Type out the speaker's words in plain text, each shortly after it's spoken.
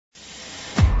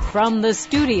From the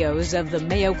studios of the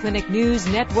Mayo Clinic News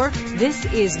Network, this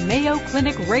is Mayo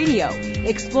Clinic Radio,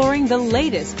 exploring the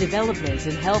latest developments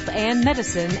in health and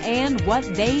medicine and what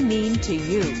they mean to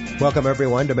you. Welcome,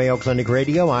 everyone, to Mayo Clinic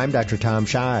Radio. I'm Dr. Tom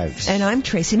Shives. And I'm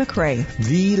Tracy McCray.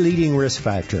 The leading risk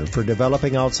factor for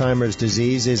developing Alzheimer's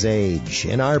disease is age,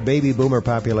 and our baby boomer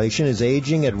population is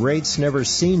aging at rates never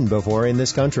seen before in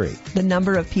this country. The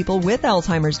number of people with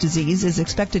Alzheimer's disease is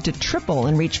expected to triple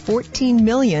and reach 14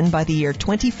 million by the year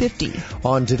 2050.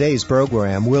 On today's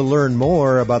program, we'll learn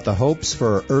more about the hopes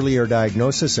for earlier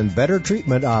diagnosis and better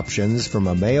treatment options from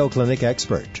a Mayo Clinic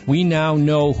expert. We now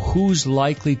know who's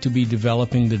likely to be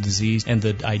developing the disease, and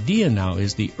the idea now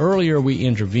is the earlier we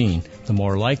intervene, the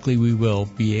more likely we will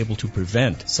be able to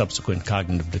prevent subsequent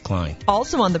cognitive decline.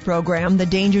 Also on the program, the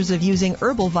dangers of using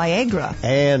herbal Viagra.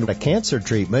 And a cancer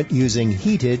treatment using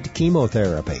heated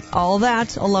chemotherapy. All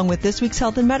that, along with this week's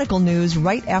health and medical news,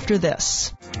 right after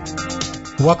this.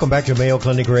 Welcome back to Mayo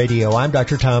Clinic Radio. I'm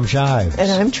Dr. Tom Shives.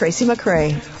 And I'm Tracy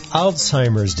McCray.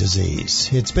 Alzheimer's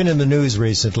disease. It's been in the news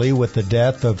recently with the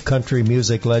death of country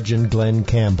music legend Glen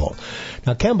Campbell.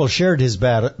 Now, Campbell shared his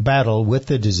battle with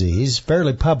the disease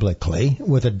fairly publicly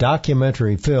with a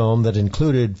documentary film that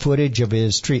included footage of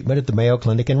his treatment at the Mayo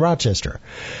Clinic in Rochester.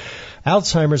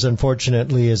 Alzheimer's,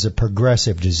 unfortunately, is a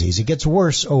progressive disease. It gets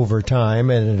worse over time,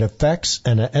 and it affects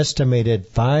an estimated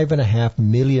 5.5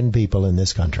 million people in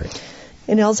this country.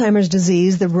 In Alzheimer's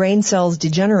disease, the brain cells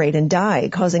degenerate and die,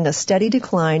 causing a steady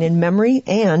decline in memory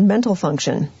and mental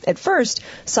function. At first,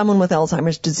 someone with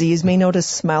Alzheimer's disease may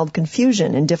notice mild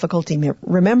confusion and difficulty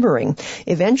remembering.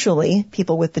 Eventually,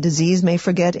 people with the disease may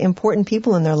forget important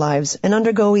people in their lives and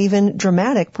undergo even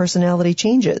dramatic personality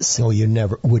changes. Oh, you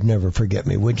would never forget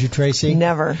me, would you, Tracy?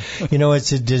 Never. You know,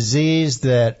 it's a disease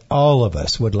that all of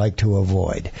us would like to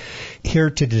avoid. Here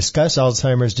to discuss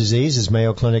Alzheimer's disease is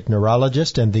Mayo Clinic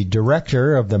neurologist and the director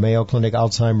of the Mayo Clinic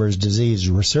Alzheimer's Disease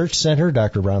Research Center,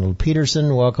 Dr. Ronald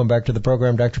Peterson. Welcome back to the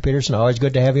program, Dr. Peterson. Always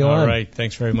good to have you on. All right.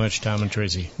 Thanks very much, Tom and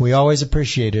Tracy. We always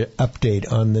appreciate an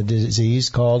update on the disease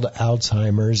called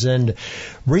Alzheimer's. And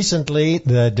recently,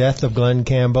 the death of Glen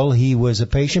Campbell, he was a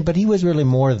patient, but he was really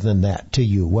more than that to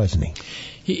you, wasn't he?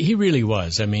 He really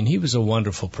was. I mean, he was a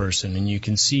wonderful person, and you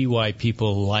can see why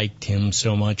people liked him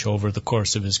so much over the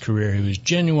course of his career. He was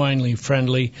genuinely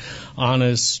friendly,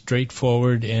 honest,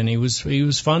 straightforward, and he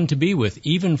was fun to be with,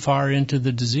 even far into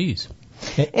the disease.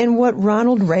 And what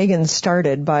Ronald Reagan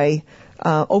started by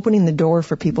opening the door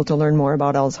for people to learn more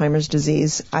about Alzheimer's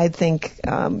disease, I think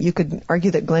you could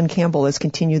argue that Glen Campbell has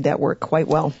continued that work quite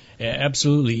well.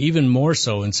 Absolutely, even more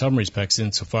so in some respects,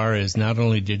 insofar as not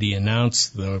only did he announce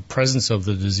the presence of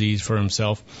the disease for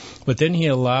himself, but then he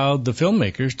allowed the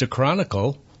filmmakers to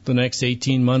chronicle the next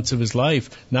 18 months of his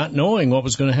life, not knowing what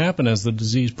was going to happen as the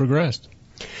disease progressed.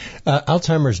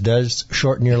 Alzheimer's does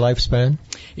shorten your lifespan?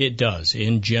 It does.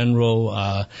 In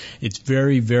general, it's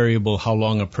very variable how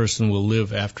long a person will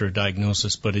live after a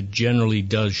diagnosis, but it generally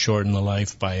does shorten the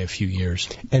life by a few years.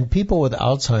 And people with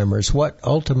Alzheimer's, what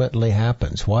ultimately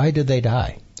happens? Why do they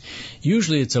die?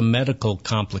 Usually it's a medical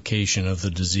complication of the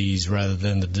disease rather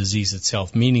than the disease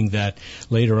itself, meaning that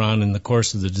later on in the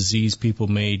course of the disease, people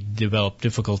may develop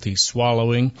difficulty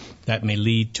swallowing. That may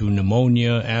lead to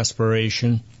pneumonia,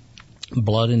 aspiration,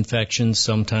 blood infections.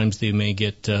 Sometimes they may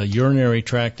get urinary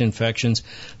tract infections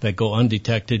that go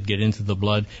undetected, get into the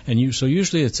blood, and so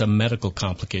usually it's a medical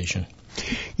complication.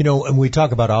 You know, and we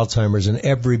talk about Alzheimer's, and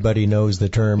everybody knows the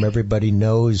term. Everybody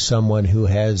knows someone who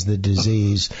has the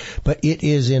disease, but it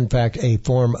is, in fact, a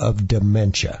form of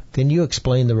dementia. Can you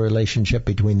explain the relationship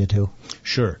between the two?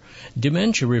 Sure.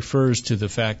 Dementia refers to the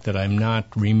fact that I'm not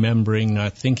remembering,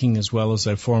 not thinking as well as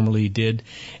I formerly did,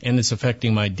 and it's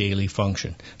affecting my daily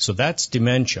function. So that's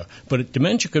dementia. But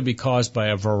dementia could be caused by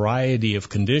a variety of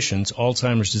conditions,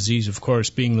 Alzheimer's disease, of course,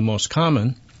 being the most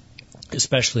common,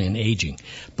 especially in aging.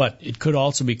 But it could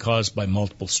also be caused by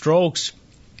multiple strokes,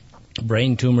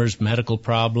 brain tumors, medical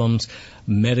problems,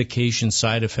 medication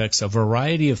side effects. A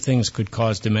variety of things could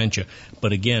cause dementia.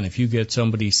 But again, if you get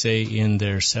somebody, say, in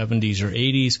their 70s or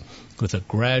 80s with a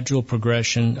gradual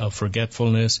progression of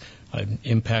forgetfulness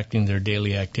impacting their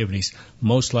daily activities,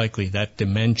 most likely that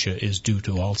dementia is due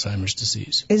to Alzheimer's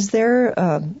disease. Is there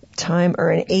a time or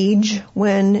an age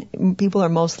when people are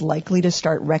most likely to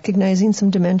start recognizing some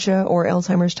dementia or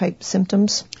Alzheimer's type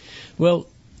symptoms? Well,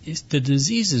 the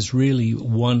disease is really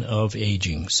one of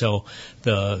aging. So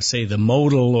the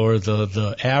modal or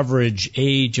the average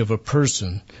age of a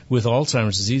person with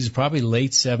Alzheimer's disease is probably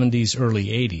late 70s, early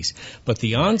 80s. But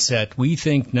the onset, we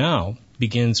think now,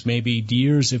 begins maybe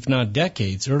years, if not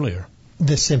decades, earlier.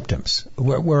 the symptoms.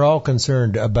 We're all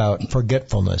concerned about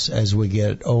forgetfulness as we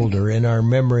get older, and our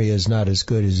memory is not as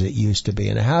good as it used to be.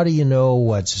 And how do you know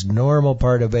what's normal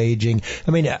part of aging?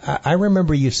 I mean, I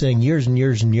remember you saying years and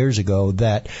years and years ago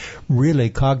that really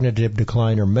cognitive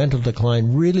decline or mental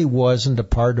decline really wasn't a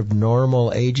part of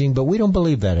normal aging, but we don't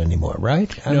believe that anymore,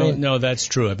 right? No, that's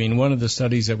true. I mean, one of the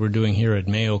studies that we're doing here at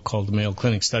Mayo, called the Mayo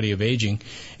Clinic Study of Aging,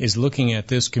 is looking at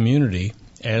this community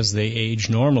as they age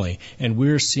normally. And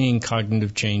we're seeing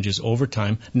cognitive changes over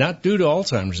time, not due to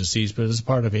Alzheimer's disease, but as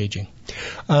part of aging.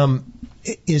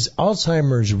 Is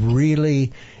Alzheimer's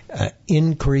really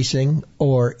increasing,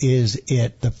 or is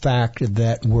it the fact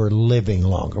that we're living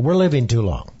longer? We're living too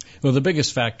long. Well, the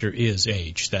biggest factor is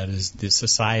age. That is, the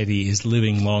society is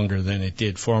living longer than it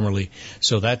did formerly.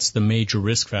 So that's the major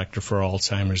risk factor for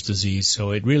Alzheimer's disease. So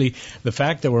it really, the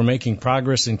fact that we're making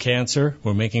progress in cancer,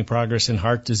 we're making progress in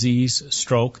heart disease,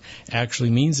 stroke, actually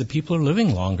means that people are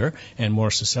living longer and more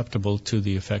susceptible to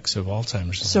the effects of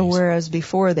Alzheimer's disease. So whereas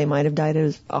before they might have died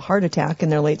of a heart attack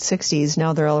in their late 60s,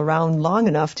 now they're around long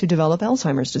enough to develop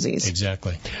Alzheimer's disease.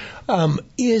 Exactly.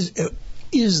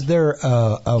 Is there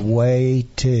a way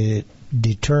to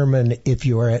determine if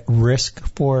you are at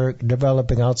risk for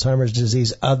developing Alzheimer's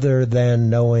disease other than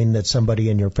knowing that somebody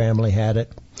in your family had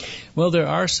it? Well, there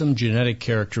are some genetic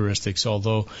characteristics,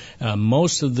 although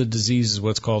most of the disease is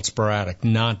what's called sporadic,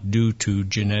 not due to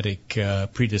genetic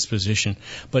predisposition.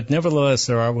 But nevertheless,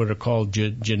 there are what are called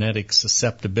genetic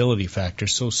susceptibility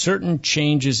factors. So certain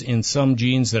changes in some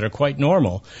genes that are quite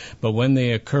normal, but when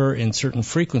they occur in certain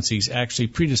frequencies, actually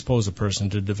predispose a person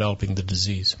to developing the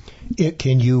disease.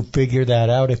 Can you figure that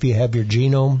out if you have your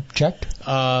genome checked?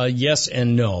 Yes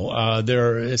and no.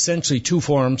 There are essentially two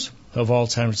forms of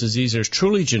Alzheimer's disease. There's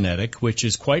truly genetic, which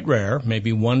is quite rare.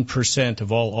 Maybe 1%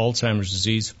 of all Alzheimer's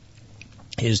disease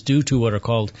is due to what are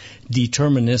called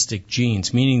deterministic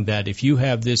genes, meaning that if you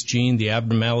have this gene, the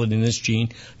abnormality in this gene,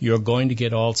 you're going to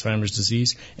get Alzheimer's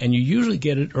disease, and you usually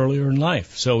get it earlier in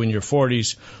life, so in your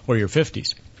 40s or your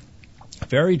 50s.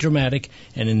 Very dramatic,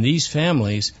 and in these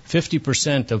families,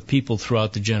 50% of people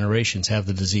throughout the generations have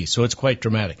the disease, so it's quite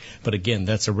dramatic. But again,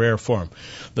 that's a rare form.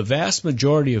 The vast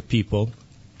majority of people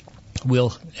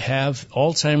will have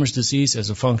Alzheimer's disease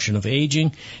as a function of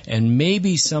aging and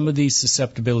maybe some of these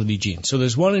susceptibility genes. So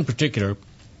there's one in particular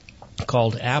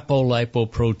called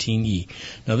apolipoprotein E.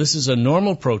 Now, this is a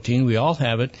normal protein. We all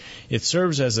have it. It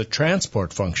serves as a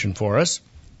transport function for us.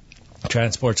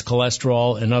 Transports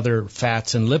cholesterol and other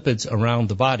fats and lipids around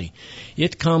the body.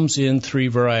 It comes in three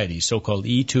varieties, so-called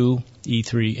E2,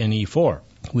 E3, and E4.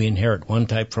 We inherit one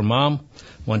type from mom,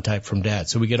 one type from dad.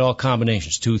 So we get all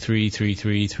combinations, 2, 3, 3,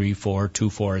 3, 3, 4, 2,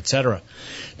 4, etc.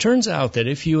 Turns out that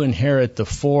if you inherit the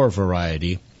 4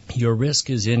 variety, your risk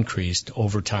is increased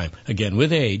over time. Again,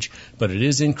 with age, but it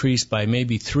is increased by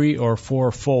maybe 3 or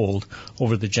 4-fold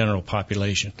over the general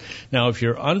population. Now, if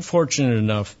you're unfortunate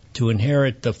enough to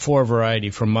inherit the 4 variety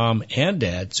from mom and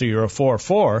dad, so you're a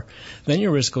 4-4, then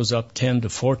your risk goes up 10 to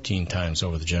 14 times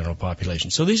over the general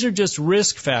population. So these are just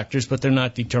risk factors, but they're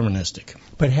not deterministic.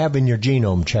 But having your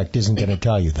genome checked isn't going to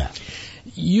tell you that.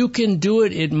 You can do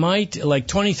it. It might, like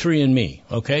 23andMe,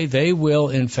 okay? They will,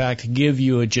 in fact, give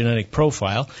you a genetic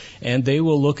profile, and they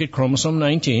will look at chromosome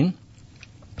 19,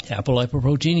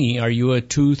 apolipoprotein E. Are you a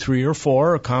 2, 3, or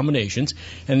 4, or combinations?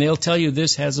 And they'll tell you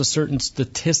this has a certain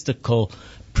statistical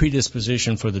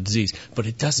predisposition for the disease, but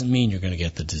it doesn't mean you're going to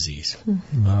get the disease.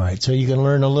 All right, so you can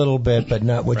learn a little bit, but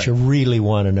not what you really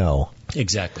want to know.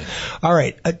 Exactly. All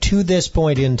right, to this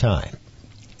point in time,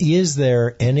 is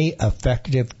there any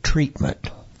effective treatment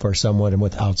for someone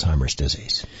with Alzheimer's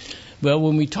disease? Well,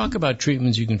 when we talk about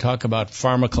treatments, you can talk about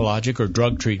pharmacologic or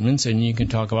drug treatments, and you can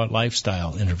talk about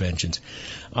lifestyle interventions.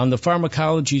 On the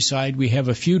pharmacology side, we have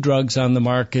a few drugs on the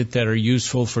market that are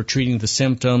useful for treating the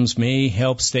symptoms, may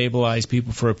help stabilize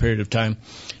people for a period of time,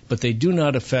 but they do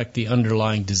not affect the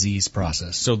underlying disease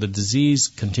process. So the disease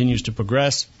continues to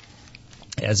progress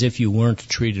as if you weren't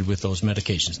treated with those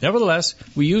medications. Nevertheless,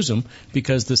 we use them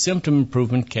because the symptom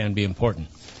improvement can be important.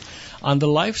 On the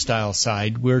lifestyle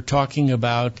side, we're talking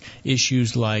about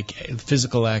issues like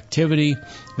physical activity,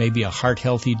 maybe a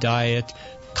heart-healthy diet,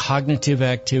 cognitive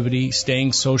activity,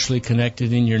 staying socially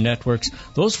connected in your networks.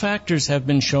 Those factors have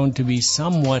been shown to be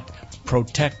somewhat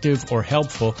protective or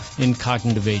helpful in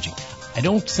cognitive aging. I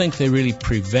don't think they really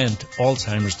prevent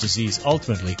Alzheimer's disease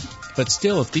ultimately, but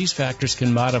still, if these factors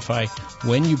can modify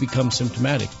when you become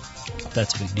symptomatic,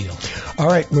 that's a big deal. All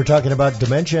right, we're talking about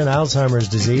dementia and Alzheimer's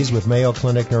disease with Mayo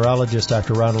Clinic neurologist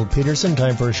Dr. Ronald Peterson.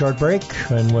 Time for a short break.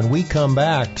 And when we come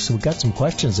back, so we've got some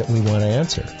questions that we want to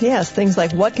answer. Yes, things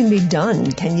like what can be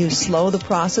done? Can you slow the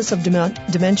process of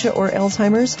dementia or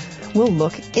Alzheimer's? We'll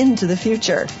look into the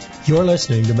future. You're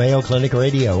listening to Mayo Clinic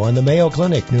Radio on the Mayo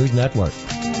Clinic News Network.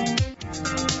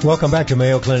 Welcome back to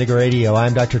Mayo Clinic Radio.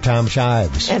 I'm Dr. Tom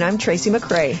Shives. And I'm Tracy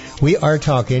McRae. We are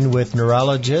talking with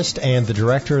neurologist and the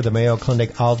director of the Mayo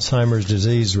Clinic Alzheimer's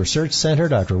Disease Research Center,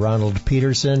 Dr. Ronald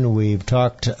Peterson. We've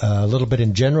talked a little bit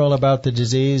in general about the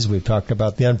disease. We've talked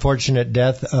about the unfortunate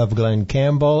death of Glenn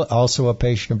Campbell, also a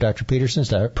patient of Dr.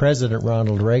 Peterson's, President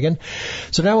Ronald Reagan.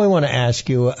 So now we want to ask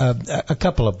you a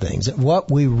couple of things. What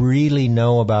we really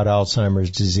know about Alzheimer's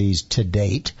disease to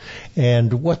date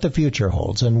and what the future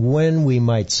holds and when we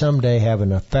might someday have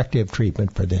an effective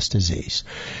treatment for this disease.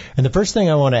 And the first thing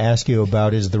I want to ask you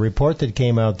about is the report that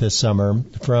came out this summer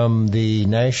from the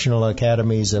National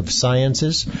Academies of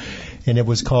Sciences, and it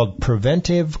was called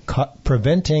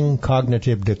Preventing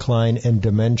Cognitive Decline and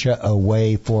Dementia, A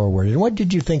Way Forward. And what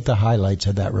did you think the highlights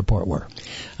of that report were?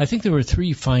 I think there were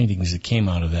three findings that came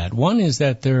out of that. One is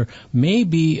that there may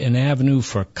be an avenue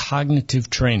for cognitive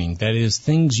training, that is,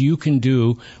 things you can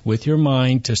do with your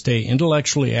mind to stay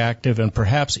intellectually active and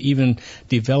perhaps even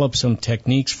develop some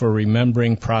techniques for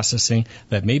remembering, processing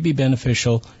that may be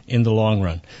beneficial in the long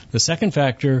run. The second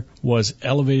factor was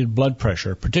elevated blood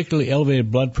pressure, particularly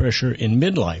elevated blood pressure in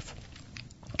midlife.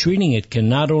 Treating it can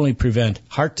not only prevent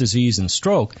heart disease and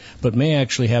stroke, but may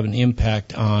actually have an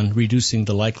impact on reducing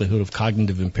the likelihood of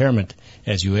cognitive impairment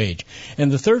as you age.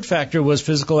 And the third factor was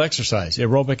physical exercise,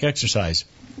 aerobic exercise.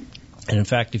 And in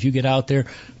fact, if you get out there,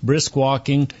 brisk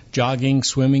walking, jogging,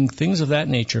 swimming, things of that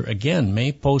nature, again,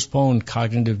 may postpone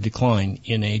cognitive decline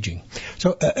in aging.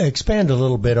 So expand a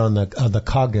little bit on the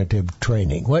cognitive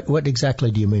training. What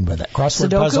exactly do you mean by that? Crossword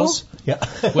Sudoku? Puzzles? Yeah.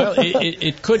 Well,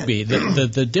 it could be.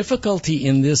 The difficulty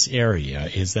in this area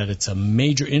is that it's a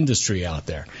major industry out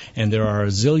there, and there are a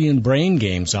zillion brain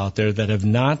games out there that have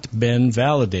not been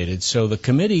validated. So the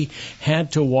committee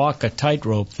had to walk a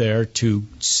tightrope there to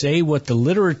say what the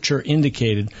literature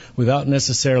indicated without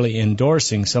necessarily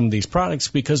endorsing some of these products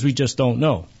because we just don't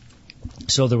know.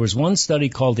 So there was one study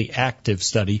called the ACTIVE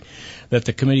study that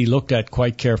the committee looked at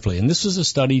quite carefully. And this was a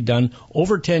study done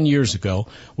over 10 years ago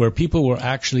where people were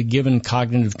actually given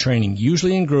cognitive training,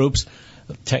 usually in groups,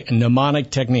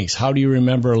 mnemonic techniques. How do you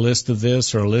remember a list of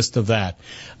this or a list of that?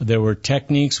 There were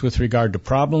techniques with regard to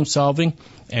problem solving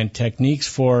and techniques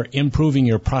for improving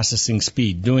your processing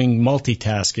speed, doing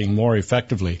multitasking more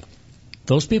effectively.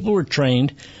 Those people were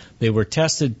trained. They were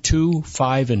tested 2,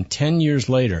 5, and 10 years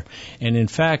later. And in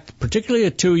fact, particularly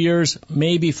at 2 years,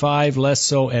 maybe 5, less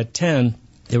so at 10,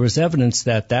 there was evidence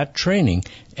that that training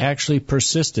actually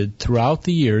persisted throughout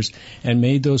the years and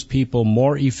made those people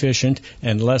more efficient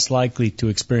and less likely to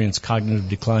experience cognitive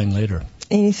decline later.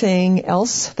 Anything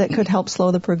else that could help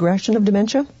slow the progression of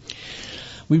dementia?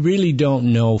 We really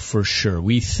don't know for sure.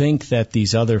 We think that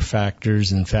these other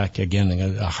factors, in fact, again,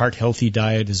 a heart-healthy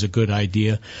diet is a good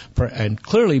idea, and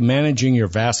clearly managing your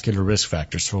vascular risk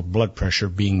factors, so blood pressure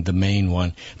being the main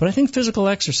one. But I think physical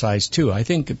exercise, too. I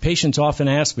think patients often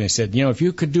ask me, they said, if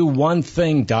you could do one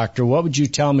thing, doctor, what would you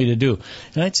tell me to do?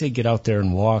 And I'd say get out there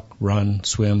and walk, run,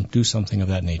 swim, do something of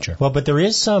that nature. Well, but there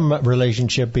is some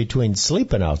relationship between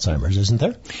sleep and Alzheimer's, isn't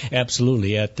there?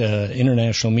 Absolutely. At the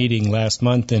international meeting last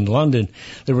month in London,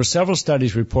 there were several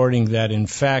studies reporting that, in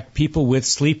fact, people with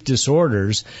sleep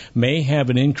disorders may have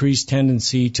an increased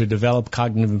tendency to develop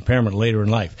cognitive impairment later in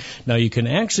life. Now, you can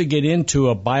actually get into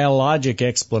a biologic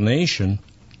explanation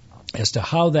as to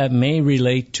how that may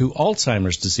relate to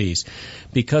Alzheimer's disease,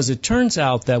 because it turns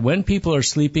out that when people are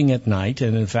sleeping at night,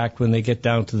 and in fact when they get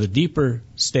down to the deeper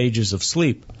stages of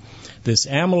sleep, this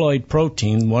amyloid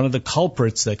protein, one of the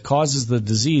culprits that causes the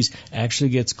disease, actually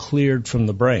gets cleared from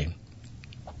the brain.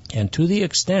 And to the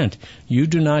extent you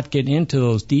do not get into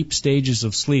those deep stages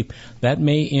of sleep, that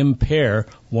may impair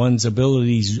one's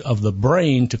abilities of the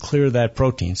brain to clear that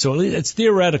protein. So it's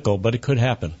theoretical, but it could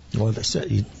happen. Well,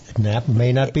 nap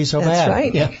may not be so bad. That's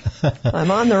right. Yeah.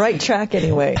 I'm on the right track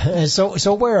anyway.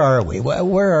 So where are we?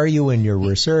 Where are you in your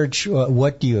research?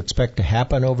 What do you expect to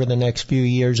happen over the next few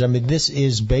years? I mean, this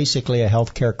is basically a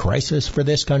healthcare crisis for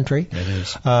this country. It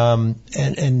is.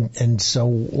 And so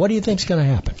what do you think is going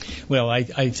to happen? Well,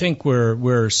 I think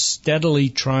we're steadily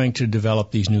trying to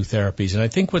develop these new therapies. And I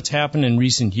think what's happened in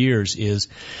recent years is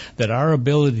that our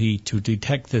ability to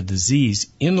detect the disease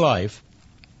in life,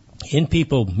 in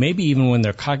people, maybe even when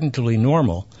they're cognitively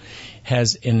normal,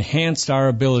 has enhanced our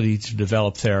ability to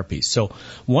develop therapies. So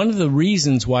one of the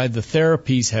reasons why the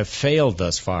therapies have failed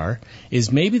thus far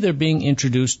is maybe they're being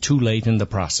introduced too late in the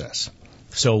process.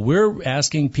 So we're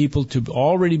asking people to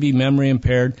already be memory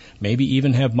impaired, maybe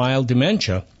even have mild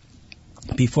dementia,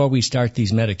 before we start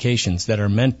these medications that are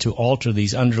meant to alter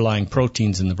these underlying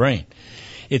proteins in the brain.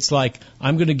 It's like,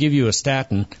 I'm going to give you a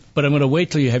statin, but I'm going to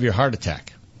wait till you have your heart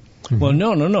attack. Mm-hmm. Well,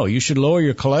 no. You should lower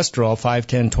your cholesterol 5,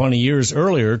 10, 20 years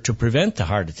earlier to prevent the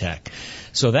heart attack.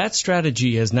 So that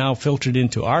strategy has now filtered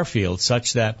into our field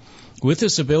such that with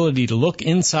this ability to look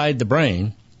inside the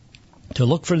brain, to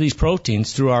look for these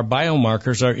proteins through our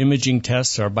biomarkers, our imaging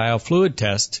tests, our biofluid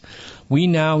tests, we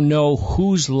now know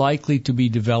who's likely to be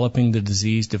developing the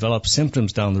disease, develop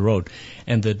symptoms down the road.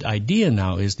 And the idea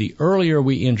now is the earlier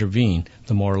we intervene,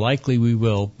 the more likely we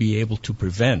will be able to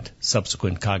prevent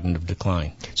subsequent cognitive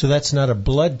decline. So that's not a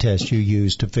blood test you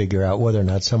use to figure out whether or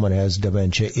not someone has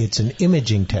dementia. It's an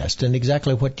imaging test. And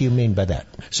exactly what do you mean by that?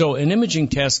 So an imaging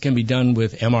test can be done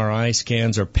with MRI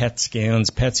scans or PET scans.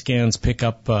 PET scans pick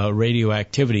up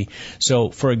radioactivity.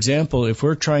 So, for example, if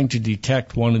we're trying to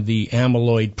detect one of the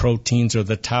amyloid proteins or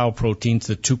the tau proteins,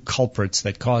 the two culprits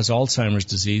that cause Alzheimer's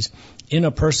disease, in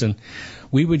a person,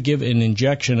 we would give an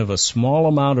injection of a small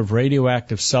amount of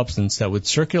radioactive substance that would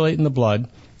circulate in the blood,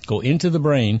 go into the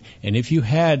brain, and if you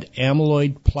had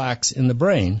amyloid plaques in the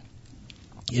brain,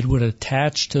 it would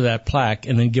attach to that plaque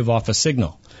and then give off a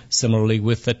signal. Similarly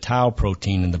with the tau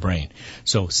protein in the brain.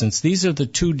 So since these are the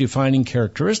two defining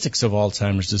characteristics of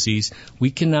Alzheimer's disease, we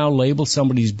can now label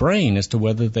somebody's brain as to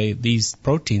whether these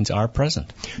proteins are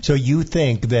present. So you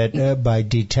think that by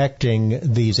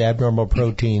detecting these abnormal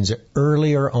proteins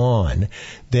earlier on,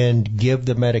 then give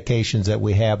the medications that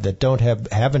we have that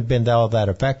haven't been all that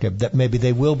effective, that maybe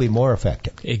they will be more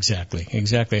effective. Exactly.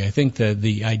 I think that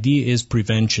the idea is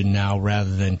prevention now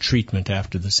rather than treatment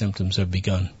after the symptoms have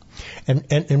begun.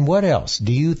 And what else?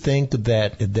 Do you think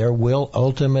that there will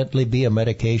ultimately be a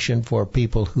medication for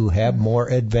people who have more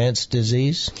advanced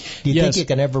disease? Do you think you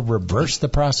can ever reverse the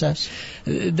process?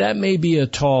 That may be a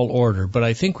tall order, but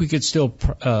I think we could still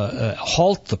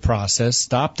halt the process,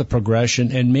 stop the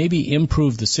progression, and maybe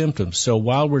improve the symptoms. So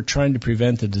while we're trying to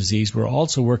prevent the disease, we're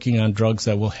also working on drugs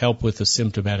that will help with the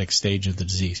symptomatic stage of the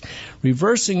disease.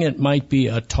 Reversing it might be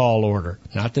a tall order.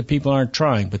 Not that people aren't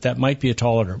trying, but that might be a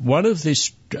tall order. One of the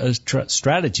treatment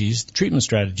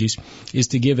strategies, is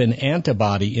to give an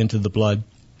antibody into the blood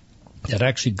that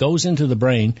actually goes into the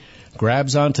brain,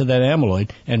 grabs onto that amyloid,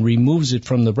 and removes it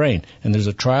from the brain. And there's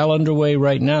a trial underway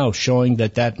right now showing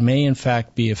that may in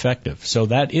fact be effective. So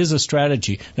that is a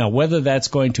strategy. Now, whether that's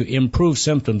going to improve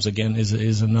symptoms, again,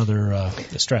 is another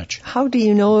stretch. How do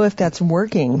you know if that's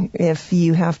working if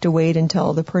you have to wait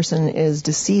until the person is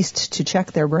deceased to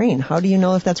check their brain? How do you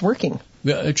know if that's working?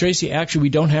 Tracy, actually, we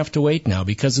don't have to wait now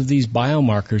because of these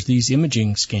biomarkers, these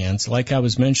imaging scans. Like I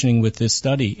was mentioning with this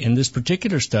study, in this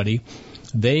particular study,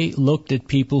 they looked at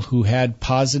people who had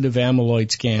positive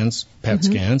amyloid scans, PET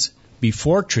scans,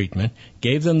 before treatment,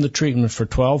 gave them the treatment for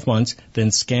 12 months, then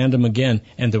scanned them again,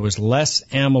 and there was less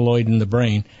amyloid in the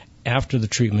brain after the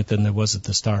treatment than there was at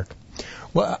the start.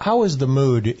 Well, how is the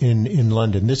mood in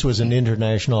London? This was an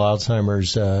international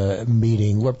Alzheimer's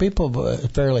meeting. Were people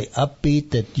fairly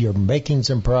upbeat that you're making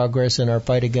some progress in our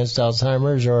fight against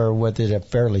Alzheimer's, or was it a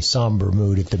fairly somber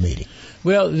mood at the meeting?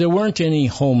 Well, there weren't any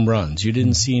home runs. You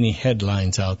didn't see any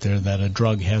headlines out there that a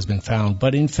drug has been found.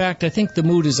 But in fact, I think the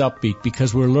mood is upbeat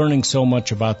because we're learning so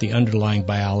much about the underlying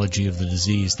biology of the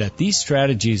disease that these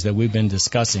strategies that we've been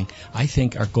discussing, I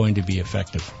think, are going to be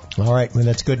effective. All right, well,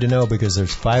 that's good to know because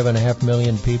there's 5.5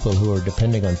 million people who are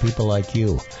depending on people like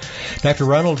you. Dr.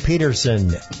 Ronald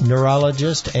Peterson,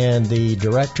 neurologist and the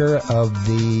director of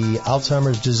the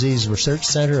Alzheimer's Disease Research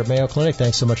Center at Mayo Clinic,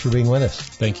 thanks so much for being with us.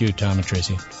 Thank you, Tom and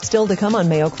Tracy. Still to come on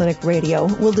Mayo Clinic Radio,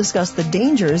 we'll discuss the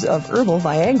dangers of herbal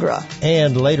Viagra.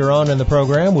 And later on in the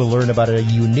program, we'll learn about a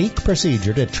unique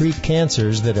procedure to treat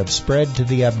cancers that have spread to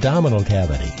the abdominal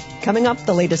cavity. Coming up,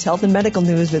 the latest health and medical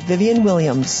news with Vivian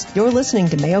Williams. You're listening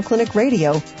to Mayo Clinic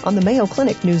Radio on the Mayo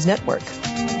Clinic News Network.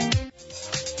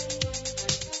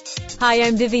 Hi,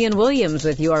 I'm Vivian Williams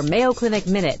with your Mayo Clinic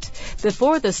Minute.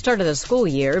 Before the start of the school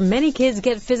year, many kids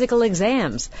get physical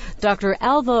exams. Dr.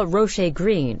 Alva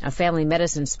Roche-Green, a family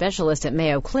medicine specialist at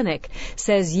Mayo Clinic,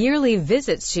 says yearly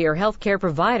visits to your healthcare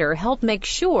provider help make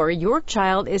sure your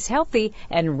child is healthy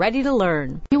and ready to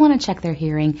learn. You want to check their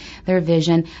hearing, their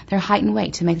vision, their height and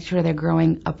weight to make sure they're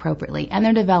growing appropriately, and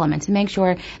their development to make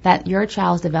sure that your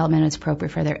child's development is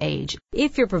appropriate for their age.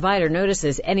 If your provider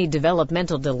notices any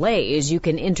developmental delays, you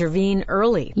can intervene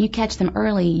early. You catch them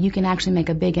early, you can actually make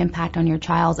a big impact impact on your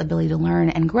child's ability to learn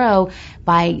and grow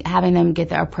by having them get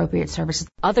the appropriate services.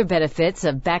 Other benefits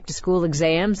of back-to-school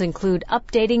exams include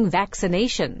updating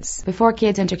vaccinations. Before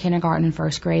kids enter kindergarten and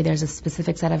first grade, there's a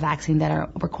specific set of vaccines that are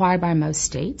required by most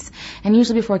states. And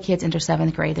usually before kids enter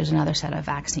seventh grade, there's another set of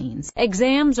vaccines.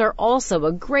 Exams are also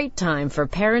a great time for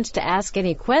parents to ask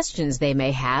any questions they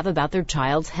may have about their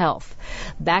child's health.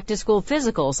 Back-to-school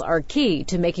physicals are key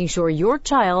to making sure your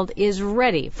child is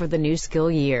ready for the new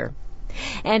school year.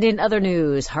 And in other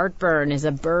news, heartburn is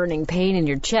a burning pain in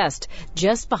your chest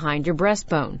just behind your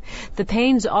breastbone. The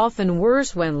pain's often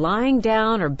worse when lying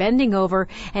down or bending over,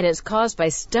 and is caused by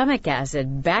stomach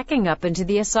acid backing up into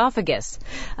the esophagus.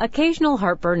 Occasional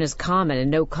heartburn is common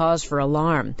and no cause for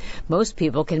alarm. Most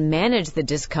people can manage the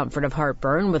discomfort of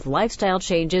heartburn with lifestyle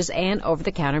changes and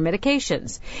over-the-counter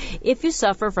medications. If you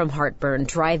suffer from heartburn,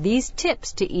 try these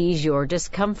tips to ease your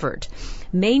discomfort.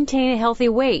 Maintain a healthy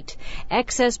weight.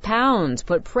 Excess pounds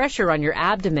put pressure on your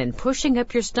abdomen, pushing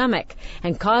up your stomach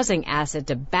and causing acid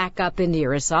to back up into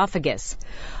your esophagus.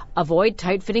 Avoid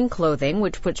tight-fitting clothing,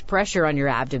 which puts pressure on your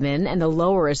abdomen and the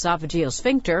lower esophageal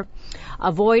sphincter.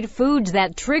 Avoid foods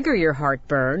that trigger your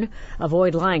heartburn.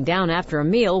 Avoid lying down after a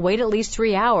meal. Wait at least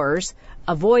 3 hours.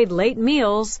 Avoid late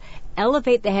meals.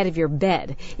 Elevate the head of your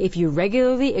bed if you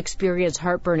regularly experience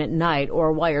heartburn at night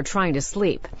or while you're trying to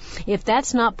sleep. If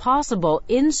that's not possible,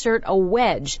 insert a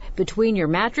wedge between your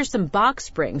mattress and box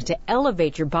springs to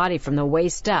elevate your body from the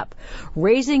waist up.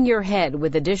 Raising your head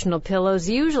with additional pillows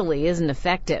usually isn't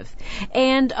effective.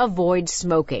 And avoid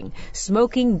smoking.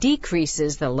 Smoking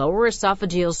decreases the lower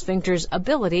esophageal sphincter's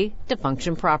ability to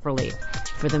function properly.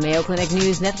 For the Mayo Clinic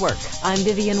News Network, I'm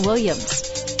Vivian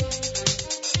Williams.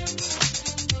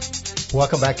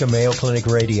 Welcome back to Mayo Clinic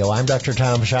Radio. I'm Dr.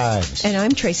 Tom Shives. And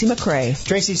I'm Tracy McCrae.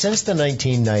 Tracy, since the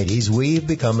 1990s, we've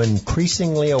become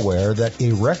increasingly aware that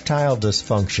erectile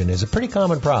dysfunction is a pretty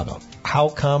common problem. How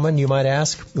common, you might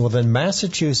ask? Well, the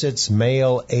Massachusetts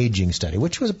Male Aging Study,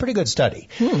 which was a pretty good study,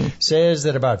 says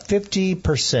that about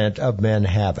 50% of men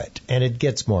have it, and it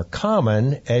gets more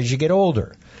common as you get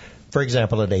older. For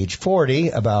example, at age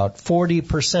 40, about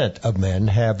 40% of men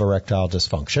have erectile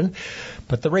dysfunction,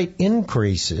 but the rate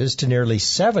increases to nearly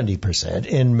 70%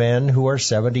 in men who are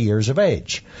 70 years of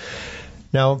age.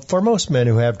 Now, for most men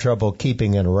who have trouble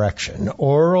keeping an erection,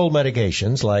 oral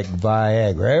medications like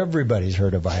Viagra, everybody's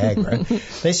heard of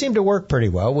Viagra, they seem to work pretty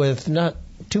well with not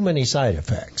too many side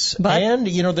effects. But, and,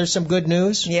 there's some good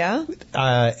news. Yeah?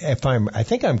 I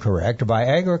think I'm correct,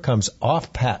 Viagra comes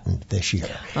off patent this year.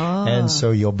 And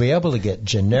so you'll be able to get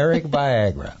generic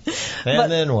Viagra.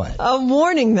 And then what? A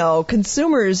warning, though.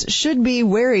 Consumers should be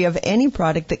wary of any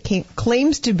product that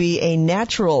claims to be a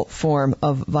natural form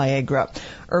of Viagra.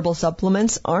 Herbal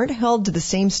supplements aren't held to the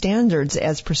same standards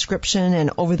as prescription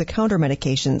and over-the-counter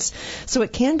medications, so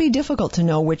it can be difficult to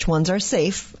know which ones are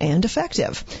safe and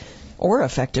effective. Or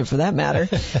effective, for that matter.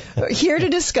 Here to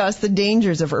discuss the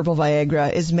dangers of herbal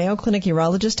Viagra is Mayo Clinic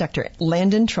urologist Dr.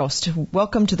 Landon Trost.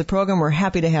 Welcome to the program. We're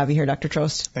happy to have you here, Dr.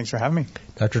 Trost. Thanks for having me.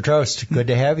 Dr. Trost, good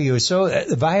to have you. So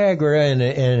Viagra and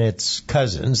its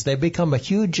cousins, they've become a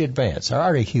huge advance,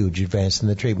 are a huge advance in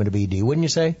the treatment of ED, wouldn't you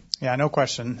say? Yeah, no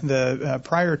question.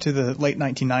 Prior to the late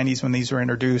 1990s when these were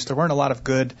introduced, there weren't a lot of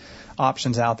good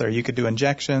options out there. You could do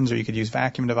injections or you could use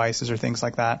vacuum devices or things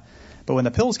like that. But when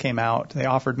the pills came out, they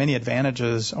offered many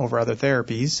advantages over other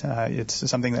therapies. It's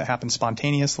something that happens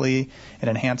spontaneously. It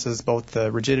enhances both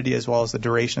the rigidity as well as the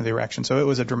duration of the erection. So it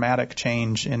was a dramatic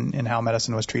change in how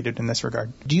medicine was treated in this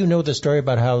regard. Do you know the story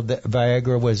about how the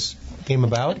Viagra came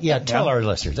about? Yeah, tell our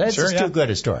listeners. That's too good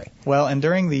a story. Well, and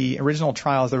during the original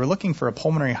trials, they were looking for a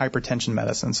pulmonary hypertension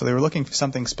medicine. So they were looking for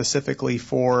something specifically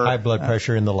for high blood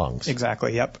pressure in the lungs.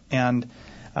 Exactly, yep. And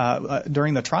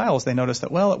during the trials, they noticed that,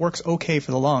 it works okay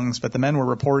for the lungs, but the men were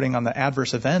reporting on the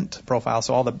adverse event profile,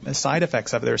 so all the side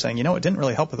effects of it, they were saying, it didn't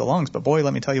really help with the lungs, but boy,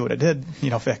 let me tell you what it did,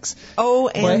 fix.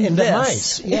 And the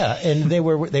mice, and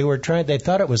they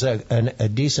thought it was a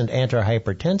decent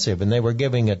antihypertensive, and they were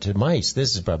giving it to mice.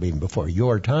 This is probably even before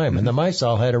your time, and the mice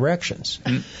all had erections.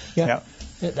 Yeah.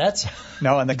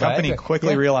 And the company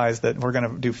quickly realized that we're going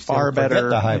to do far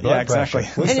better. The high blood exactly.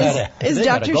 pressure. Is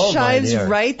Dr. Shives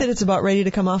right that it's about ready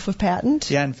to come off of patent?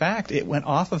 Yeah, in fact, it went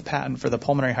off of patent for the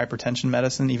pulmonary hypertension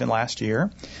medicine even last year.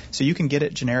 So you can get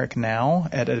it generic now.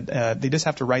 They just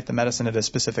have to write the medicine at a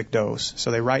specific dose.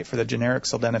 So they write for the generic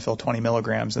sildenafil 20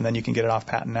 milligrams, and then you can get it off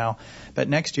patent now. But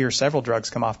next year, several drugs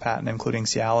come off patent, including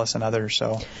Cialis and others.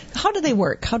 So, how do they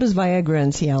work? How does Viagra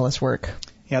and Cialis work?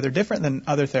 Yeah, they're different than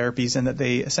other therapies in that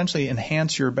they essentially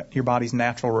enhance your body's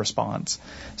natural response.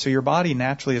 So your body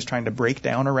naturally is trying to break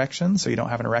down erections so you don't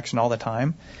have an erection all the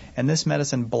time. And this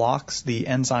medicine blocks the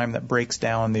enzyme that breaks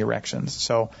down the erections.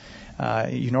 So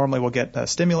You normally will get a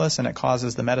stimulus, and it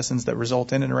causes the medicines that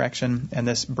result in an erection, and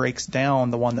this breaks down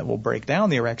the one that will break down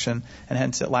the erection, and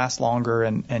hence it lasts longer,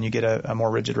 and you get a more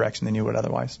rigid erection than you would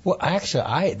otherwise. Well,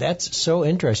 actually, that's so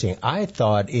interesting. I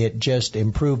thought it just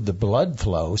improved the blood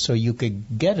flow so you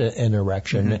could get an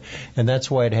erection, and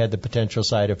that's why it had the potential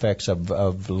side effects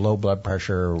of low blood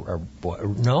pressure or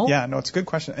no? Yeah, no, it's a good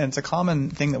question, and it's a common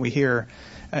thing that we hear.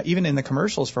 Even in the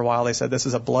commercials for a while, they said this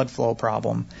is a blood flow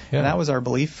problem. Yeah. And that was our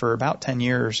belief for about 10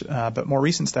 years. But more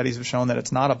recent studies have shown that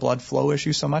it's not a blood flow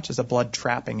issue so much as a blood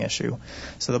trapping issue.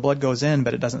 So the blood goes in,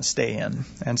 but it doesn't stay in.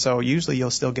 And so usually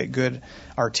you'll still get good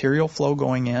arterial flow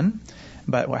going in.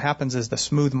 But what happens is the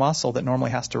smooth muscle that normally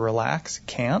has to relax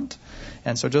can't.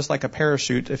 And so just like a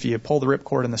parachute, if you pull the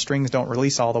ripcord and the strings don't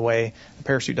release all the way, the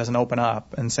parachute doesn't open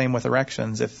up. And same with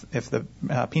erections. If the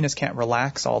penis can't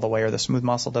relax all the way or the smooth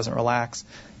muscle doesn't relax,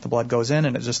 the blood goes in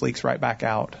and it just leaks right back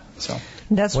out. So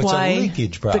that's why it's a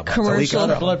leakage problem. The commercial,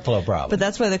 it's a blood flow problem. But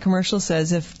that's why the commercial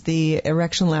says if the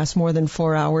erection lasts more than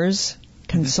 4 hours,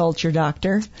 consult your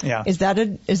doctor. Yeah. Is that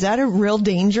a real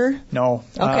danger? No.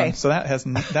 Okay. So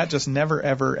that just never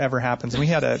ever happens. And we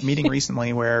had a meeting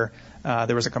recently where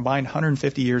there was a combined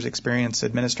 150 years experience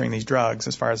administering these drugs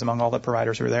as far as among all the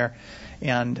providers who were there.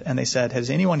 And they said,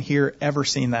 has anyone here ever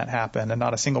seen that happen? And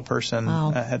not a single person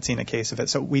had seen a case of it.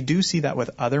 So we do see that with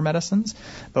other medicines,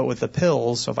 but with the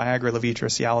pills, so Viagra, Levitra,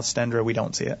 Cialis, Stendra, we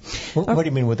don't see it. What do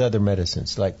you mean with other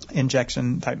medicines? Like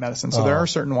injection type medicine. So there are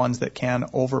certain ones that can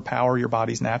overpower your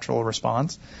body's natural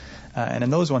response. And in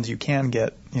those ones you can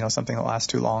get, something that lasts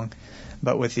too long.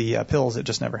 But with the pills, it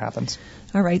just never happens.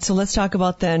 All right, so let's talk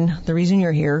about then the reason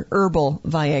you're here, herbal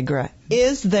Viagra.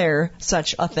 Is there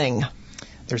such a thing?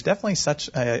 There's definitely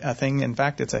such a thing. In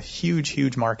fact, it's a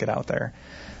huge market out there.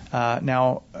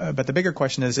 But the bigger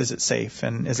question is it safe?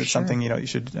 And is it something, you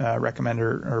should recommend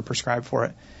or prescribe for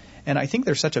it? And I think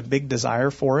there's such a big desire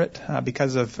for it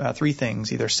because of three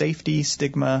things, either safety,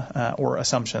 stigma, or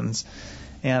assumptions.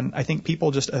 And I think people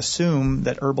just assume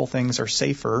that herbal things are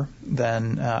safer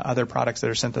than other products that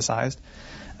are synthesized.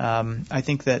 I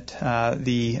think that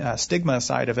the stigma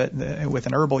side of it, with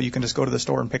an herbal, you can just go to the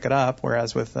store and pick it up,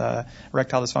 whereas with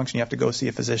erectile dysfunction, you have to go see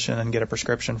a physician and get a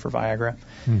prescription for Viagra.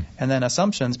 And then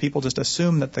assumptions, people just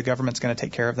assume that the government's going to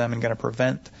take care of them and going to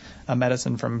prevent a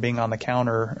medicine from being on the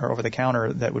counter or over the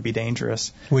counter that would be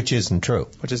dangerous. Which isn't true.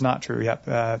 Which is not true, yep.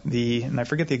 And I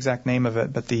forget the exact name of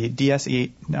it, but the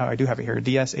DSHEA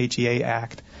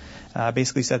Act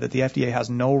basically said that the FDA has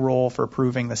no role for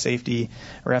proving the safety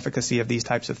or efficacy of these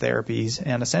types of therapies.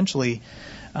 And essentially,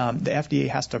 the FDA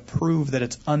has to prove that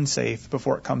it's unsafe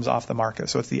before it comes off the market.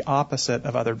 So it's the opposite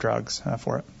of other drugs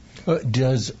for it.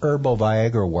 Does herbal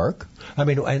Viagra work? I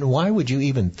mean, and why would you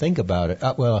even think about it?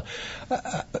 Because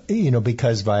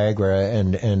Viagra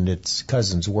and its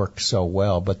cousins work so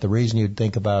well. But the reason you'd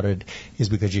think about it is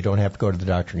because you don't have to go to the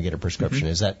doctor and get a prescription.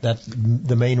 Is that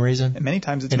the main reason? And many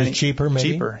times it's cheaper,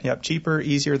 maybe? Cheaper, yep. Cheaper,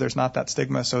 easier. There's not that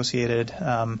stigma associated.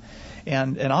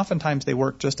 And oftentimes they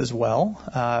work just as well.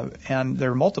 And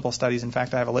there are multiple studies. In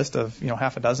fact, I have a list of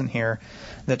half a dozen here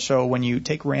that show when you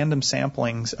take random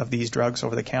samplings of these drugs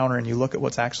over the counter and you look at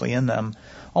what's actually in them,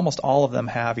 almost all of them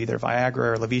have either Viagra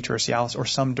or Levitra or Cialis or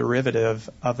some derivative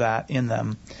of that in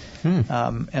them.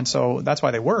 And so that's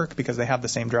why they work, because they have the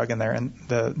same drug in there. And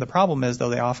the problem is, though,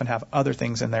 they often have other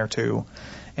things in there too.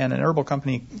 And an herbal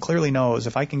company clearly knows,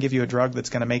 if I can give you a drug that's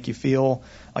going to make you feel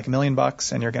like $1 million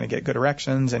and you're going to get good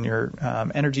erections and your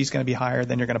energy is going to be higher,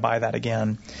 then you're going to buy that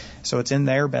again. So it's in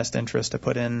their best interest to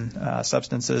put in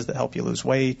substances that help you lose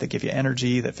weight, that give you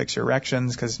energy, that fix your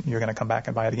erections, because you're going to come back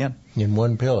and buy it again. In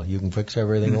one pill, you can fix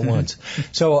everything at once.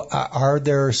 So are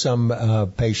there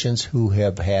some patients who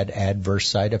have had adverse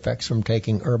side effects from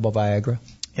taking herbal Viagra?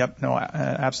 Yep, no,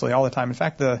 absolutely, all the time. In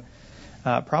fact,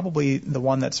 probably the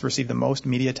one that's received the most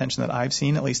media attention that I've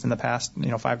seen, at least in the past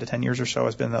 5 to 10 years or so,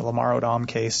 has been the Lamar Odom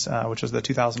case, which was the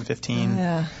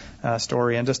 2015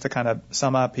 story. And just to kind of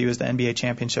sum up, he was the NBA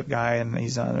championship guy, and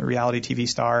he's a reality TV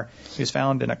star. He was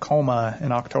found in a coma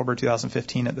in October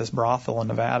 2015 at this brothel in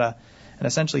Nevada. And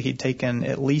essentially, he'd taken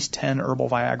at least 10 herbal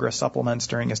Viagra supplements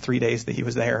during his 3 days that he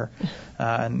was there,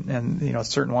 and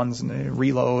certain ones,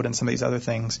 Reload and some of these other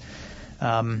things.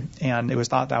 And it was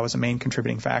thought that was a main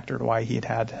contributing factor to why he'd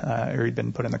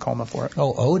been put in the coma for it.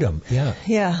 Oh, Odom, yeah.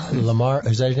 Yeah. Lamar,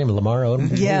 is that his name, Lamar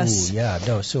Odom? Yes. Ooh, yeah,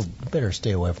 no, so better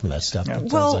stay away from that stuff. Yeah. It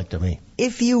sounds like to me.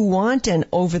 If you want an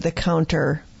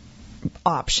over-the-counter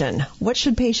option, what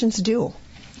should patients do?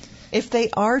 If they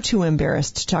are too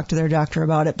embarrassed to talk to their doctor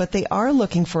about it, but they are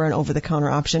looking for an over-the-counter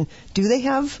option, do they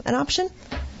have an option?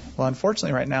 Well,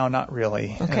 unfortunately, right now, not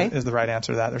really is the right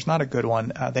answer to that. There's not a good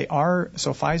one.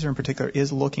 So Pfizer in particular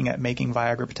is looking at making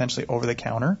Viagra potentially over the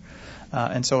counter.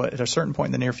 And so at a certain point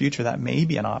in the near future, that may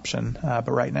be an option.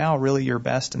 But right now, really your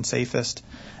best and safest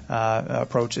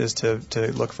approach is to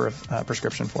look for a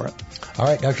prescription for it. All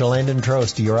right, Dr. Landon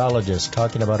Trost, urologist,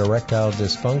 talking about erectile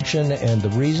dysfunction and the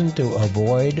reason to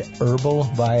avoid herbal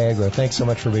Viagra. Thanks so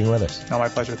much for being with us. No, my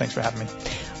pleasure. Thanks for having me.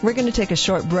 We're going to take a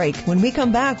short break. When we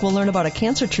come back, we'll learn about a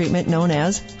cancer treatment known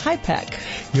as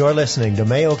HIPEC. You're listening to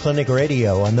Mayo Clinic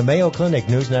Radio on the Mayo Clinic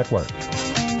News Network.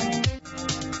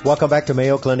 Welcome back to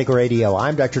Mayo Clinic Radio.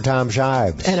 I'm Dr. Tom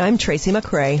Shives. And I'm Tracy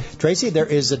McRae. Tracy, there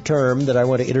is a term that I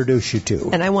want to introduce you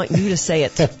to. And I want you to say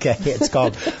it. Okay, it's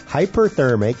called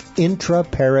hyperthermic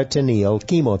intraperitoneal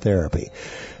chemotherapy.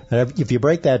 And if you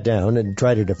break that down and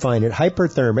try to define it,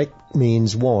 hyperthermic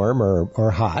means warm or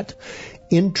hot.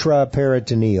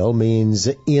 Intraperitoneal means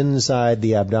inside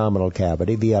the abdominal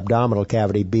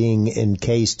cavity being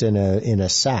encased in a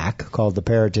sac called the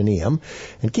peritoneum.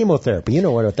 And chemotherapy, you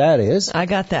know what that is. I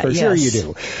got that, For yes. sure you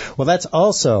do. Well, that's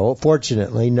also,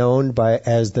 fortunately, known by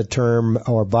the term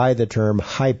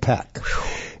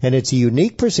HIPEC. And it's a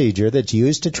unique procedure that's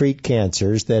used to treat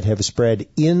cancers that have spread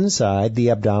inside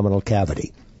the abdominal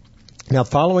cavity. Now,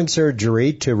 following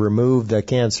surgery to remove the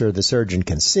cancer the surgeon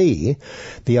can see,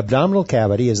 the abdominal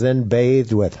cavity is then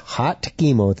bathed with hot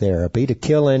chemotherapy to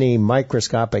kill any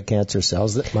microscopic cancer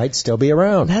cells that might still be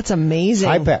around. That's amazing.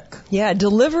 HIPEC. Yeah,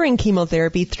 delivering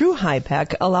chemotherapy through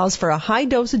HIPEC allows for a high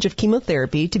dosage of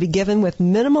chemotherapy to be given with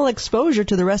minimal exposure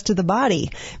to the rest of the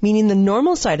body, meaning the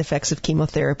normal side effects of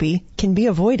chemotherapy can be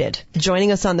avoided.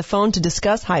 Joining us on the phone to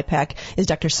discuss HIPEC is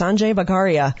Dr. Sanjay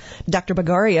Bagaria. Dr.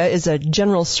 Bagaria is a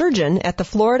general surgeon at the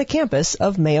Florida campus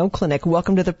of Mayo Clinic.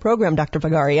 Welcome to the program, Dr.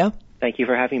 Bagaria. Thank you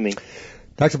for having me.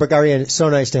 Dr. Bagaria, it's so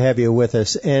nice to have you with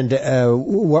us. And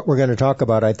what we're going to talk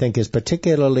about, I think, is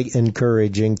particularly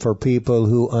encouraging for people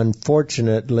who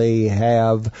unfortunately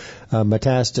have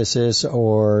metastasis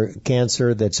or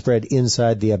cancer that spread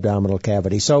inside the abdominal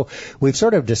cavity. So we've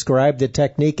sort of described the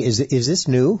technique. Is this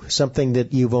new, something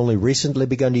that you've only recently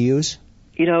begun to use?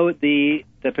 You know, the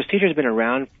procedure has been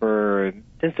around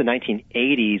since the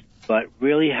 1980s, but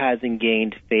really hasn't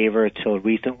gained favor till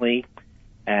recently,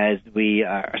 as we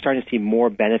are starting to see more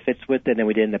benefits with it than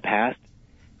we did in the past.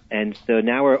 And so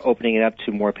now we're opening it up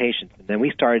to more patients. And then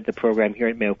we started the program here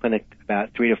at Mayo Clinic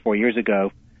about 3 to 4 years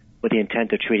ago with the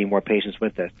intent of treating more patients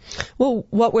with this. Well,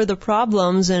 what were the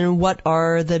problems and what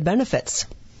are the benefits?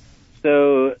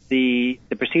 So the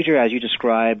procedure, as you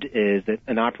described, is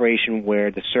an operation where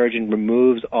the surgeon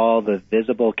removes all the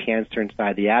visible cancer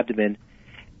inside the abdomen,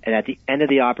 and at the end of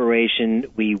the operation,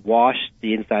 we wash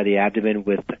the inside of the abdomen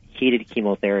with heated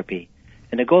chemotherapy.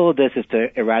 And the goal of this is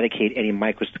to eradicate any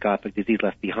microscopic disease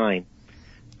left behind.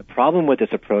 The problem with this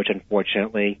approach,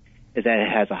 unfortunately, is that it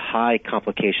has a high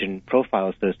complication profile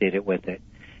associated with it.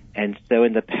 And so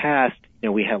in the past,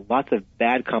 we had lots of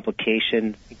bad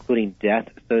complications, including death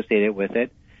associated with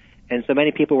it. And so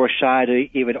many people were shy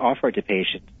to even offer it to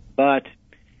patients. But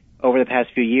over the past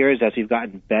few years, as we've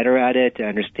gotten better at it to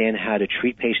understand how to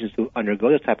treat patients who undergo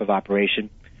this type of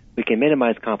operation, we can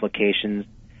minimize complications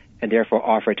and therefore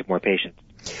offer it to more patients.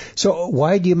 So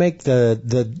why do you make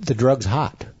the drugs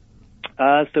hot?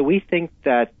 So we think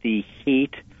that the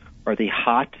heat or the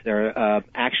hot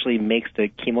actually makes the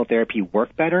chemotherapy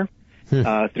work better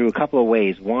through a couple of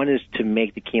ways. One is to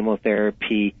make the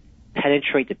chemotherapy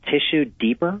penetrate the tissue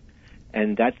deeper,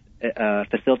 and that's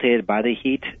facilitated by the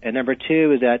heat. And number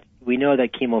two is that we know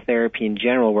that chemotherapy in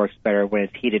general works better when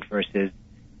it's heated versus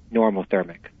normal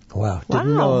thermic. Wow,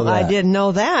 didn't know that. I didn't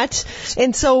know that.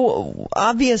 And so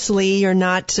obviously you're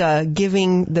not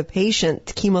giving the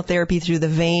patient chemotherapy through the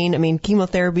vein. I mean,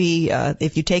 chemotherapy,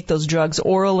 if you take those drugs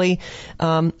orally,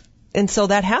 and so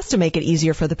that has to make it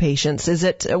easier for the patients.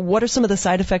 What are some of the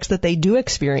side effects that they do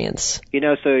experience?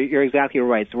 So you're exactly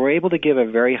right. So we're able to give a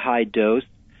very high dose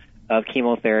of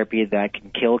chemotherapy that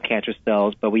can kill cancer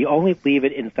cells, but we only leave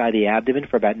it inside the abdomen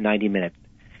for about 90 minutes.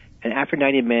 And after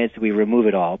 90 minutes, we remove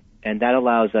it all, and that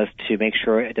allows us to make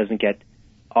sure it doesn't get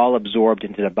all absorbed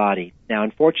into the body. Now,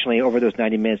 unfortunately, over those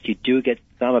 90 minutes, you do get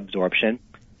some absorption.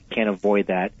 You can't avoid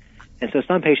that. And so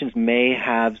some patients may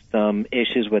have some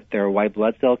issues with their white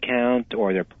blood cell count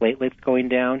or their platelets going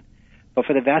down, but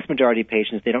for the vast majority of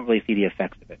patients, they don't really see the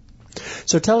effects of it.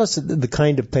 So tell us the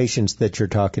kind of patients that you're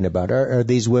talking about. Are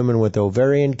these women with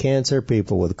ovarian cancer,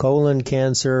 people with colon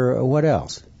cancer, or what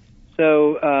else?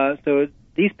 So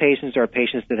these patients are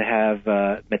patients that have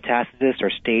metastasis or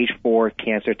stage 4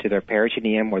 cancer to their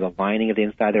peritoneum or the lining of the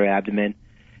inside of their abdomen.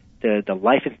 The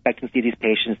life expectancy of these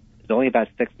patients is only about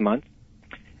 6 months.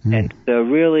 And so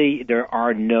really there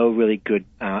are no really good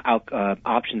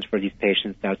options for these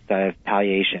patients outside of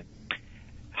palliation.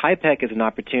 HIPEC is an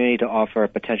opportunity to offer a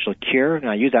potential cure, and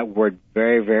I use that word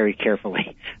very, very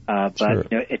carefully, but Sure.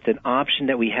 It's an option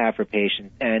that we have for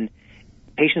patients. And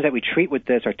patients that we treat with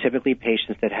this are typically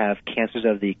patients that have cancers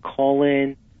of the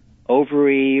colon,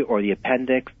 ovary, or the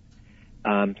appendix.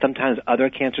 Sometimes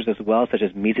other cancers as well, such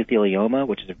as mesothelioma,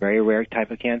 which is a very rare type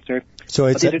of cancer.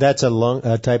 So that's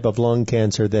a type of lung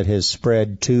cancer that has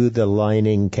spread to the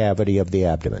lining cavity of the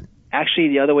abdomen. Actually,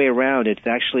 the other way around. It's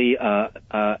actually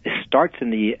it starts in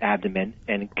the abdomen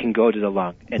and can go to the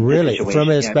lung. And Really?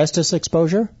 From asbestos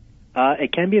exposure?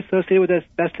 It can be associated with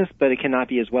asbestos, but it cannot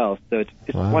be as well. So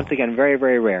it's once again very,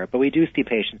 very rare. But we do see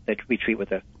patients that we treat with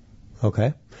this.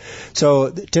 Okay. So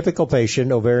the typical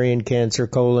patient, ovarian cancer,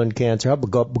 colon cancer,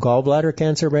 gallbladder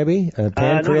cancer maybe? Pancreas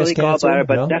not really cancer? gallbladder,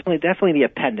 but No? definitely the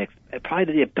appendix.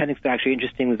 Probably the appendix is actually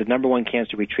interesting. Was the number one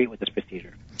cancer we treat with this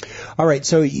procedure. All right.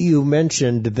 So you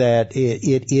mentioned that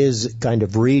it is kind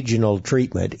of regional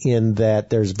treatment in that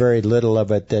there's very little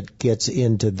of it that gets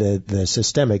into the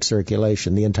systemic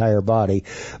circulation, the entire body.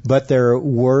 But there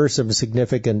were some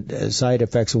significant side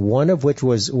effects, one of which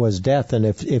was death. And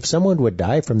if someone would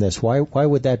die from this, why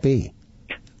would that be?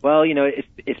 Well,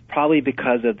 it's probably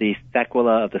because of the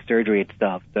sequela of the surgery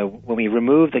itself. So when we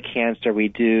remove the cancer, we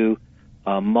do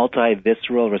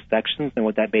multi-visceral resections, and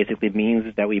what that basically means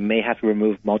is that we may have to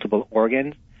remove multiple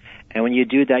organs. And when you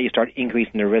do that, you start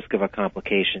increasing the risk of a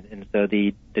complication. And so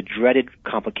the dreaded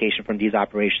complication from these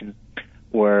operations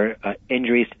were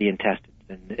injuries to the intestines.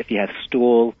 And if you have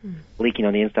stool leaking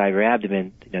on the inside of your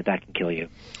abdomen, that can kill you.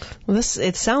 Well,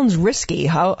 it sounds risky.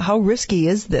 How risky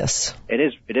is this? It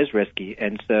is risky.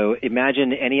 And so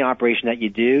imagine any operation that you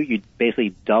do, you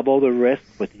basically double the risk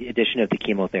with the addition of the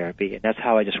chemotherapy. And that's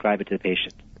how I describe it to the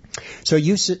patient. So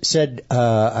you said,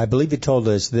 I believe you told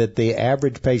us that the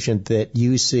average patient that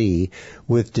you see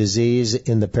with disease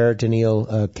in the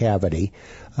peritoneal cavity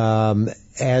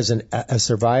has an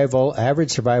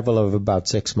average survival of about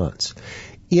 6 months.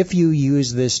 If you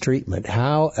use this treatment,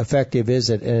 how effective is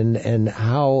it, and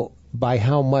by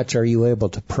how much are you able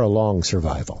to prolong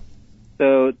survival?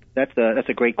 So that's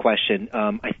a great question.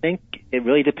 I think it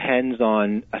really depends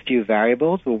on a few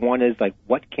variables. Well, one is like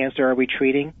what cancer are we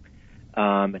treating,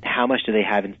 and how much do they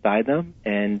have inside them,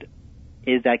 and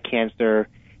is that cancer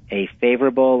a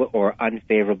favorable or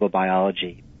unfavorable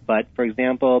biology? But for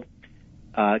example,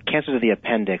 cancers of the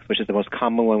appendix, which is the most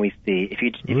common one we see, if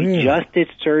you just did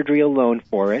surgery alone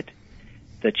for it,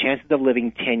 the chances of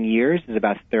living 10 years is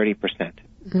about 30%.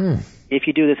 If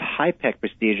you do this HIPEC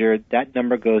procedure, that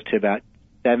number goes to about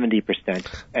 70%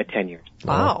 at 10 years.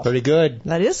 Wow. Pretty good.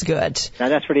 That is good. Now,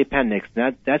 that's for the appendix.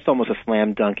 That's almost a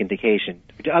slam dunk indication.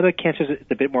 For other cancers,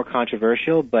 it's a bit more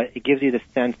controversial, but it gives you the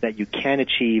sense that you can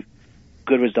achieve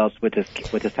good results with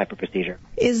this type of procedure.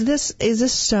 Is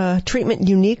this treatment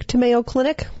unique to Mayo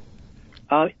Clinic?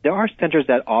 There are centers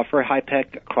that offer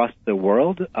HIPEC across the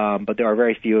world, but there are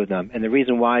very few of them. And the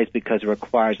reason why is because it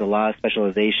requires a lot of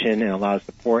specialization and a lot of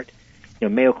support.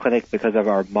 Mayo Clinic, because of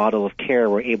our model of care,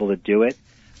 we're able to do it,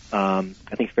 I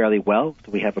think, fairly well.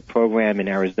 So we have a program in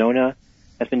Arizona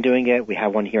that's been doing it. We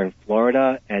have one here in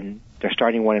Florida, and they're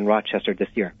starting one in Rochester this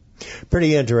year.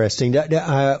 Pretty interesting.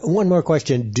 One more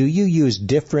question. Do you use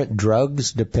different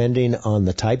drugs depending on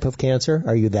the type of cancer?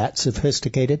 Are you that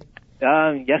sophisticated?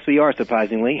 Yes, we are,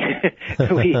 surprisingly.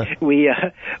 we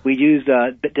use,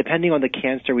 depending on the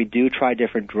cancer, we do try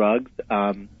different drugs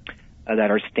that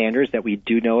are standards that we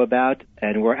do know about.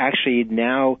 And we're actually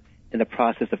now in the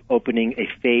process of opening a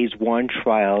phase 1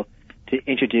 trial to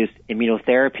introduce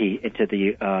immunotherapy into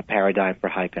the paradigm for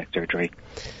HIPEC surgery.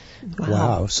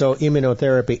 Wow. So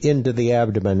immunotherapy into the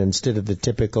abdomen instead of the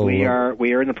typical... We are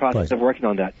in the process of working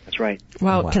on that. That's right.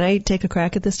 Wow. Can I take a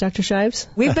crack at this, Dr. Shives?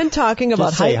 We've been talking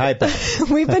about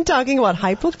We've been talking about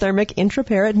hypothermic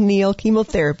intraperitoneal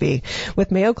chemotherapy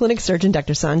with Mayo Clinic surgeon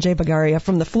Dr. Sanjay Bagaria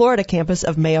from the Florida campus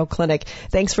of Mayo Clinic.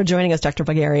 Thanks for joining us, Dr.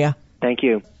 Bagaria. Thank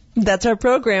you. That's our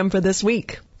program for this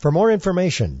week. For more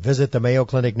information, visit the Mayo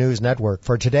Clinic News Network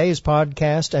for today's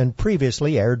podcast and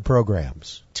previously aired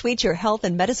programs. Tweet your health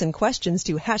and medicine questions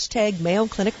to #Mayo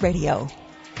Clinic Radio.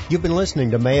 You've been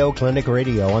listening to Mayo Clinic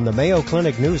Radio on the Mayo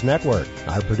Clinic News Network.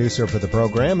 Our producer for the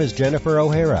program is Jennifer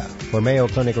O'Hara. For Mayo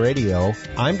Clinic Radio,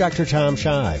 I'm Dr. Tom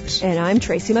Shives. And I'm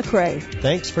Tracy McCrae.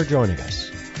 Thanks for joining us.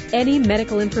 Any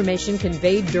medical information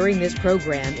conveyed during this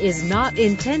program is not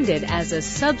intended as a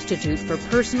substitute for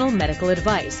personal medical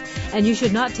advice, and you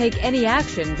should not take any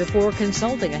action before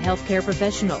consulting a healthcare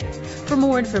professional. For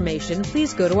more information,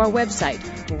 please go to our website,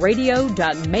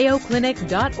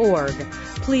 radio.mayoclinic.org.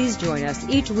 Please join us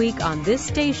each week on this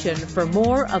station for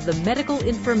more of the medical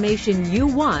information you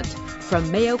want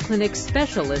from Mayo Clinic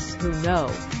specialists who know.